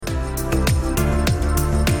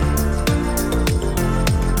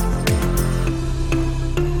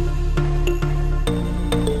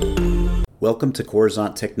Welcome to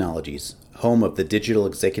Coruzant Technologies, home of the Digital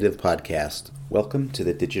Executive Podcast. Welcome to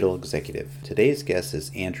the Digital Executive. Today's guest is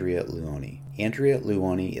Andrea Luoni. Andrea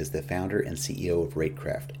Luoni is the founder and CEO of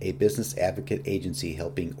Ratecraft, a business advocate agency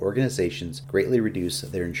helping organizations greatly reduce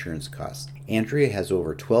their insurance costs. Andrea has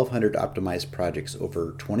over 1,200 optimized projects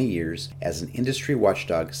over 20 years as an industry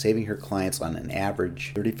watchdog, saving her clients on an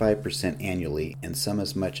average 35% annually and some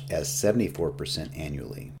as much as 74%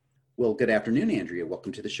 annually. Well, good afternoon, Andrea.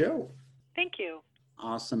 Welcome to the show. Thank you.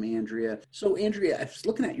 Awesome, Andrea. So, Andrea, I was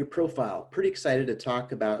looking at your profile, pretty excited to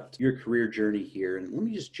talk about your career journey here. And let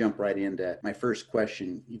me just jump right into my first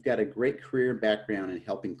question. You've got a great career background in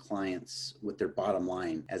helping clients with their bottom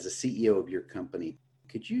line as a CEO of your company.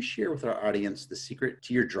 Could you share with our audience the secret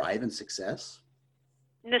to your drive and success?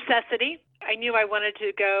 Necessity. I knew I wanted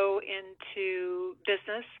to go into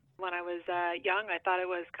business. When I was young, I thought I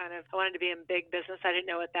wanted to be in big business. I didn't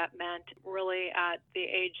know what that meant really at the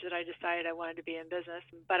age that I decided I wanted to be in business.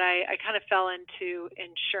 But I kind of fell into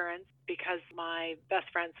insurance because my best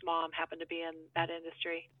friend's mom happened to be in that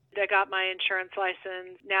industry. I got my insurance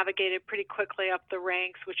license, navigated pretty quickly up the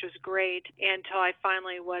ranks, which was great, until I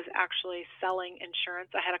finally was actually selling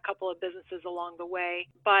insurance. I had a couple of businesses along the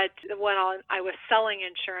way, but when I was selling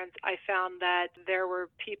insurance, I found that there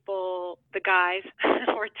were people, the guys,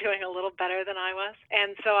 were doing a little better than I was.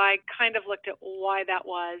 And so I kind of looked at why that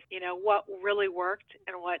was, what really worked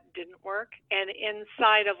and what didn't work. And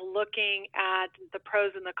inside of looking at the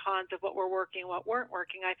pros and the cons of what were working and what weren't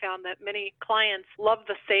working, I found that many clients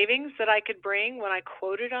loved the savings that I could bring when I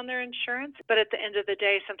quoted on their insurance. But at the end of the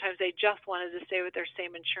day, sometimes they just wanted to stay with their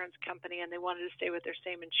same insurance company and they wanted to stay with their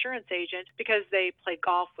same insurance agent because they played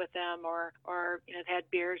golf with them or they had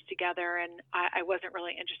beers together. And I wasn't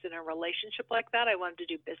really interested in a relationship like that. I wanted to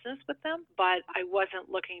do business with them, but I wasn't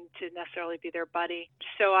looking to necessarily be their buddy.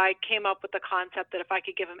 So I came up with the concept that if I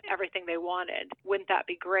could give them everything they wanted, wouldn't that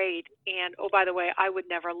be great? And oh, by the way, I would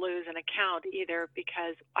never lose an account either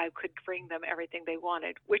because I could bring them everything they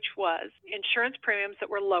wanted, which was insurance premiums that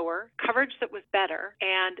were lower, coverage that was better,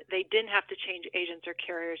 and they didn't have to change agents or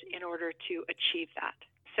carriers in order to achieve that.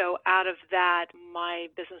 So out of that, my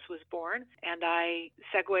business was born, and I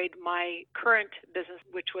segued my current business,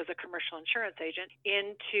 which was a commercial insurance agent,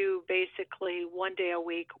 into basically one day a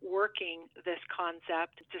week working this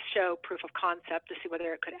concept to show proof of concept to see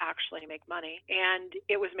whether it could actually make money. And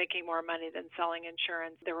it was making more money than selling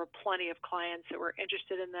insurance. There were plenty of clients that were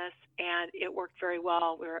interested in this, and it worked very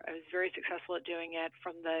well. I was very successful at doing it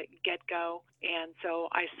from the get-go. And so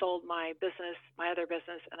I sold my business, my other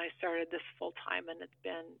business, and I started this full-time, and it's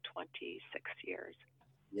been 26 years.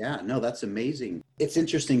 Yeah, no, that's amazing. It's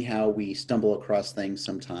interesting how we stumble across things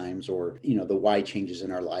sometimes or, the why changes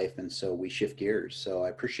in our life. And so we shift gears. So I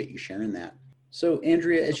appreciate you sharing that. So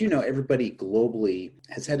Andrea, as you know, everybody globally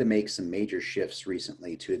has had to make some major shifts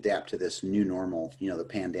recently to adapt to this new normal, the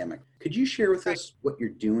pandemic. Could you share with us what you're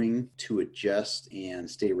doing to adjust and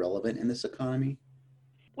stay relevant in this economy?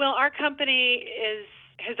 Well, our company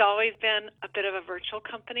has always been a bit of a virtual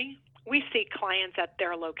company. We see clients at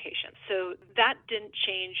their location. So that didn't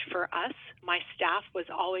change for us. My staff was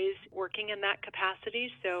always working in that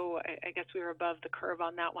capacity. So I guess we were above the curve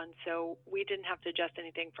on that one. So we didn't have to adjust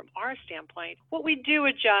anything from our standpoint. What we do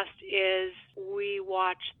adjust is we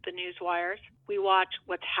watch the news wires. We watch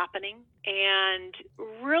what's happening. And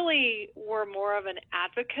really, we're more of an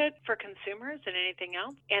advocate for consumers than anything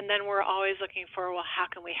else. And then we're always looking for, well, how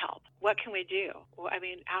can we help? What can we do?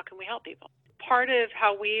 How can we help people? Part of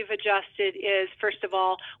how we've adjusted is, first of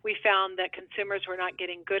all, we found that consumers were not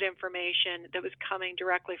getting good information that was coming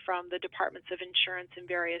directly from the departments of insurance in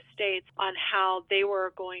various states on how they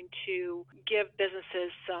were going to give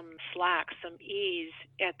businesses some slack, some ease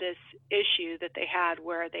at this issue that they had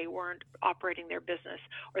where they weren't operating their business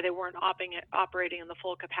or they weren't operating in the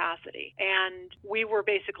full capacity. And we were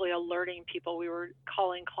basically alerting people. We were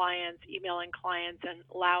calling clients, emailing clients, and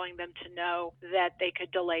allowing them to know that they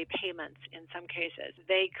could delay payments in some cases.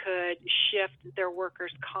 They could shift their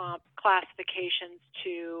workers' comp classifications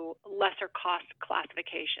to lesser cost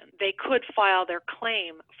classification. They could file their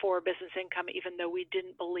claim for business income even though we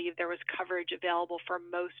didn't believe there was coverage available for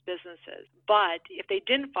most businesses. But if they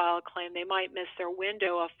didn't file a claim, they might miss their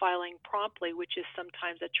window of filing promptly, which is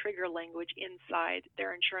sometimes a trigger language inside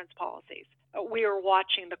their insurance policies. We are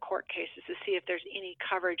watching the court cases to see if there's any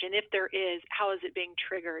coverage, and if there is, how is it being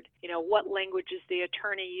triggered? What language is the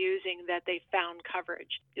attorney using that they found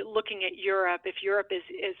coverage? Looking at Europe, if Europe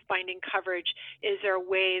is finding coverage, is there a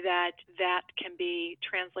way that can be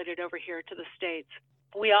translated over here to the States?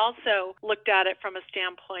 We also looked at it from a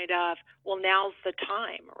standpoint of, well, now's the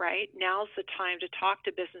time, right? Now's the time to talk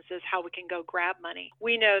to businesses how we can go grab money.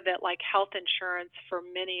 We know that like health insurance for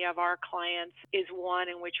many of our clients is one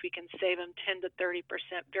in which we can save them 10 to 30%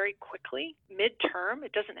 very quickly. Midterm, they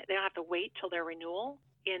don't have to wait till their renewal.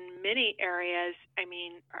 In many areas,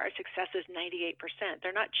 our success is 98%.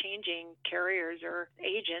 They're not changing carriers or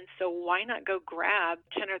agents, so why not go grab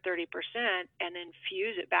 10 or 30% and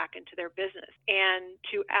infuse it back into their business? And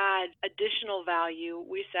to add additional value,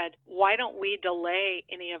 we said, why don't we delay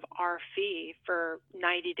any of our fee for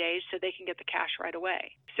 90 days so they can get the cash right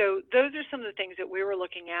away? So those are some of the things that we were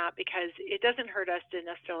looking at, because it doesn't hurt us to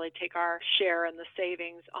necessarily take our share in the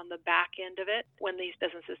savings on the back end of it when these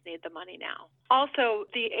businesses need the money now. Also,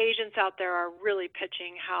 the agents out there are really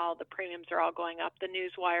pitching how the premiums are all going up. The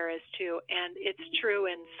newswire is too, and it's true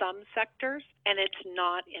in some sectors and it's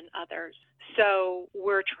not in others. So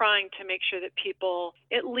we're trying to make sure that people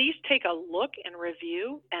at least take a look and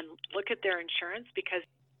review and look at their insurance, because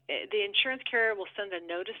the insurance carrier will send a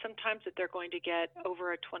notice sometimes that they're going to get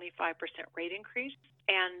over a 25% rate increase.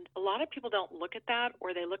 And a lot of people don't look at that,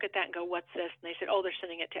 or they look at that and go, what's this? And they said, oh, they're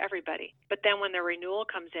sending it to everybody. But then when their renewal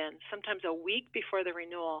comes in, sometimes a week before the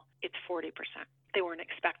renewal, it's 40%. They weren't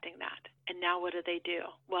expecting that. And now what do?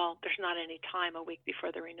 Well, there's not any time a week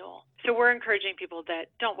before the renewal. So we're encouraging people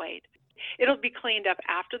that don't wait. It'll be cleaned up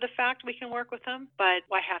after the fact. We can work with them, but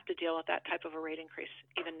why have to deal with that type of a rate increase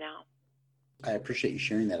even now? I appreciate you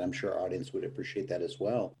sharing that. I'm sure our audience would appreciate that as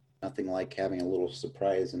well. Nothing like having a little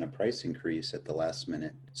surprise and a price increase at the last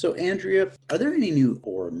minute. So, Andrea, are there any new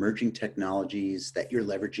or emerging technologies that you're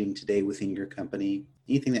leveraging today within your company?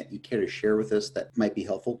 Anything that you care to share with us that might be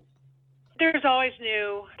helpful? There's always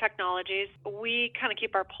new technologies. We kind of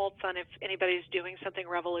keep our pulse on if anybody's doing something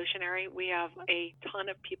revolutionary. We have a ton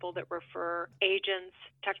of people that refer agents,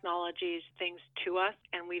 technologies, things to us,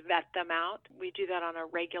 and we vet them out. We do that on a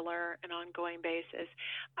regular and ongoing basis.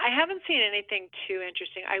 I haven't seen anything too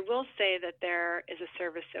interesting. I will say that there is a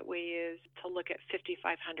service that we use to look at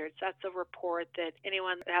 5500s. That's a report that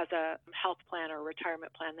anyone that has a health plan or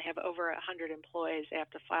retirement plan, they have over 100 employees, they have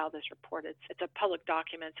to file this report. It's a public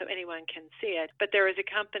document, so anyone can see it. But there is a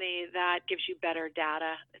company that gives you better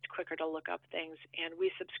data. It's quicker to look up things, and we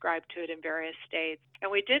subscribe to it in various states. And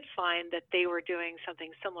we did find that they were doing something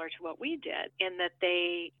similar to what we did, in that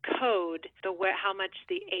they code how much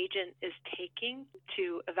the agent is taking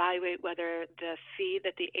to evaluate whether the fee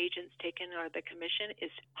that the agent's taken or the commission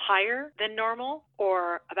is higher than normal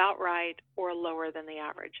or about right or lower than the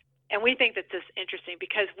average. And we think that this is interesting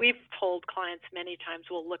because we've told clients many times,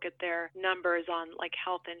 we'll look at their numbers on like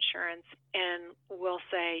health insurance and we'll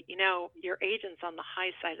say, your agent's on the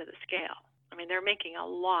high side of the scale. They're making a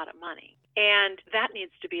lot of money, and that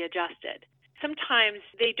needs to be adjusted. Sometimes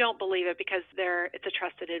they don't believe it because it's a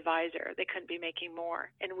trusted advisor. They couldn't be making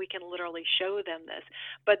more, and we can literally show them this.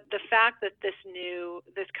 But the fact that this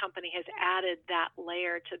company has added that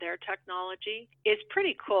layer to their technology is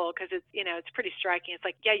pretty cool, because it's pretty striking. It's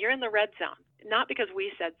like, yeah, you're in the red zone, not because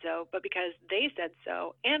we said so, but because they said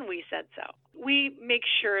so and we said so. We make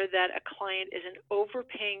sure that a client isn't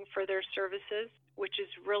overpaying for their services, which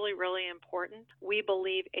is really, really important. We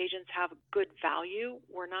believe agents have good value.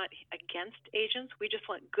 We're not against agents. We just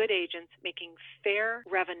want good agents making fair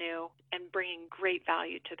revenue and bringing great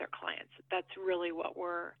value to their clients. That's really what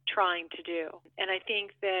we're trying to do. And I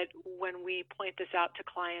think that when we point this out to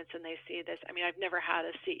clients and they see this, I've never had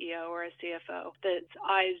a CEO or a CFO that's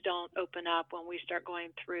eyes don't open up when we start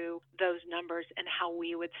going through those numbers and how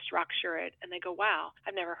we would structure it. And they go, wow,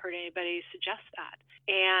 I've never heard anybody suggest that.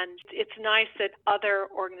 And it's nice that other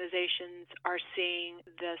organizations are seeing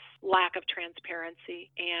this lack of transparency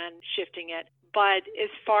and shifting it. But as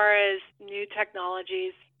far as new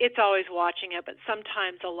technologies, it's always watching it, but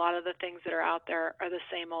sometimes a lot of the things that are out there are the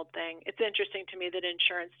same old thing. It's interesting to me that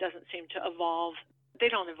insurance doesn't seem to evolve. They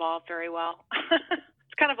don't evolve very well.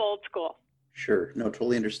 It's kind of old school. Sure. No,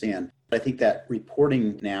 totally understand. I think that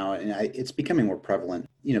reporting now, and it's becoming more prevalent,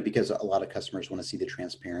 because a lot of customers want to see the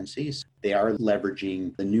transparencies. They are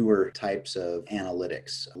leveraging the newer types of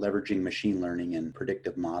analytics, leveraging machine learning and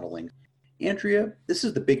predictive modeling. Andrea, this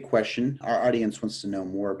is the big question. Our audience wants to know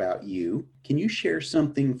more about you. Can you share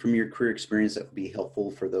something from your career experience that would be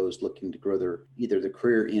helpful for those looking to grow either their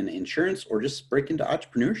career in insurance or just break into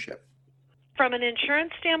entrepreneurship? From an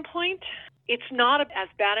insurance standpoint, it's not as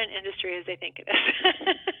bad an industry as they think it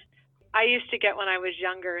is. I used to get when I was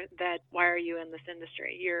younger that, why are you in this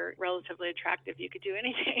industry? You're relatively attractive. You could do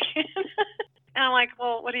anything. And I'm like,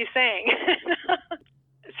 well, what are you saying?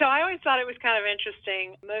 So I always thought it was kind of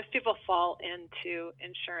interesting. Most people fall into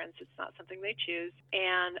insurance. It's not something they choose.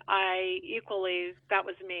 And that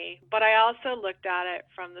was me. But I also looked at it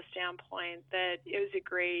from the standpoint that it was a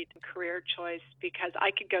great career choice because I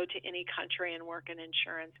could go to any country and work in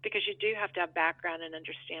insurance because you do have to have background in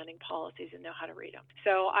understanding policies and know how to read them.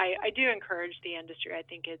 So I do encourage the industry. I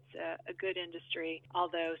think it's a good industry,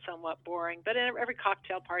 although somewhat boring. But in every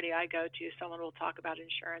cocktail party I go to, someone will talk about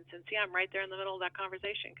insurance. And see, I'm right there in the middle of that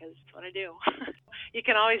conversation because it's what I do. You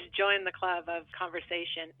can always join the club of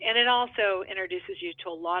conversation. And it also introduces you to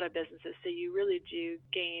a lot of businesses. So you really do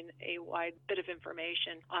gain a wide bit of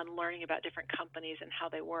information on learning about different companies and how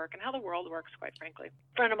they work and how the world works, quite frankly.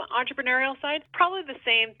 From an entrepreneurial side, probably the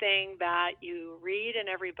same thing that you read in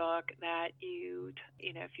every book that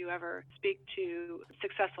if you ever speak to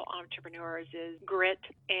successful entrepreneurs is grit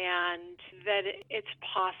and that it's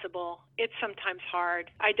possible. It's sometimes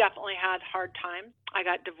hard. I definitely had hard times. I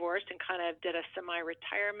got divorced and kind of did a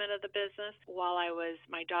semi-retirement of the business while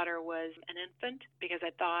my daughter was an infant because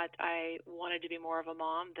I thought I wanted to be more of a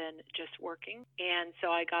mom than just working. And so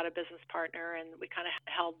I got a business partner and we kind of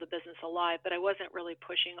held the business alive, but I wasn't really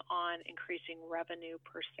pushing on increasing revenue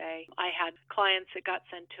per se. I had clients that got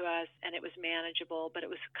sent to us and it was manageable, but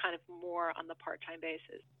it was kind of more on the part-time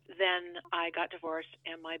basis. Then I got divorced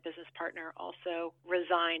and my business partner also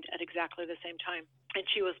resigned at exactly the same time. And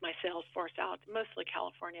she was my sales force out, mostly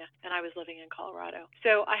California, and I was living in Colorado.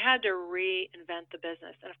 So I had to reinvent the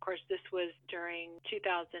business. And of course, this was during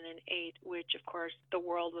 2008, which of course the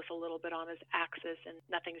world was a little bit on its axis and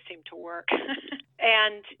nothing seemed to work.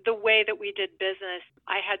 And the way that we did business,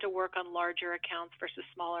 I had to work on larger accounts versus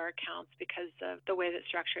smaller accounts because of the way that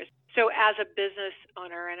structure is. So as a business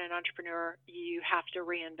owner and an entrepreneur, you have to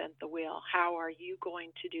reinvent the wheel. How are you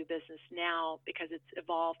going to do business now because it's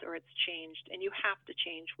evolved or it's changed? And you have to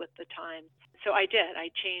change with the times. So I did.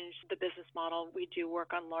 I changed the business model. We do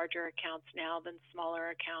work on larger accounts now than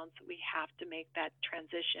smaller accounts. We have to make that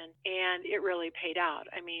transition. And it really paid out.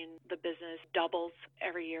 I mean, the business doubles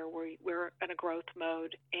every year. We're in a growth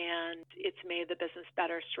mode, and it's made the business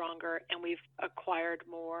better, stronger, and we've acquired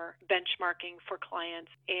more benchmarking for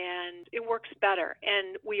clients, and it works better.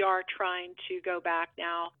 And we are trying to go back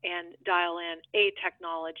now and dial in a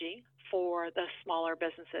technology for the smaller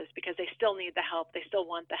businesses because they still need the help. They still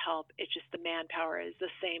want the help. It's just the manpower is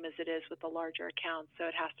the same as it is with the larger accounts,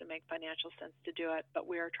 so it has to make financial sense to do it, but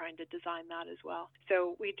we are trying to design that as well.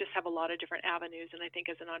 So we just have a lot of different avenues, and I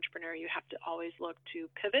think as an entrepreneur, you have to always look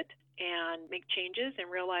to pivot and make changes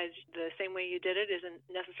and realize the same way you did it isn't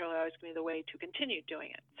necessarily always going to be the way to continue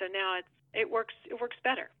doing it. So now it works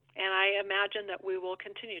better, and I imagine that we will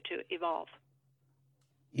continue to evolve.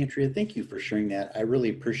 Andrea, thank you for sharing that. I really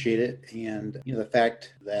appreciate it. And the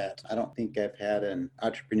fact that I don't think I've had an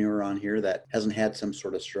entrepreneur on here that hasn't had some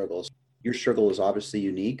sort of struggles. Your struggle is obviously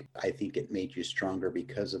unique. I think it made you stronger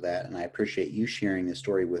because of that. And I appreciate you sharing this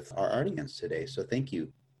story with our audience today. So thank you.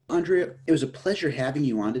 Andrea, it was a pleasure having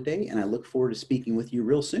you on today, and I look forward to speaking with you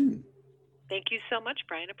real soon. Thank you so much,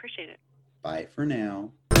 Brian. Appreciate it. Bye for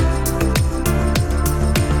now.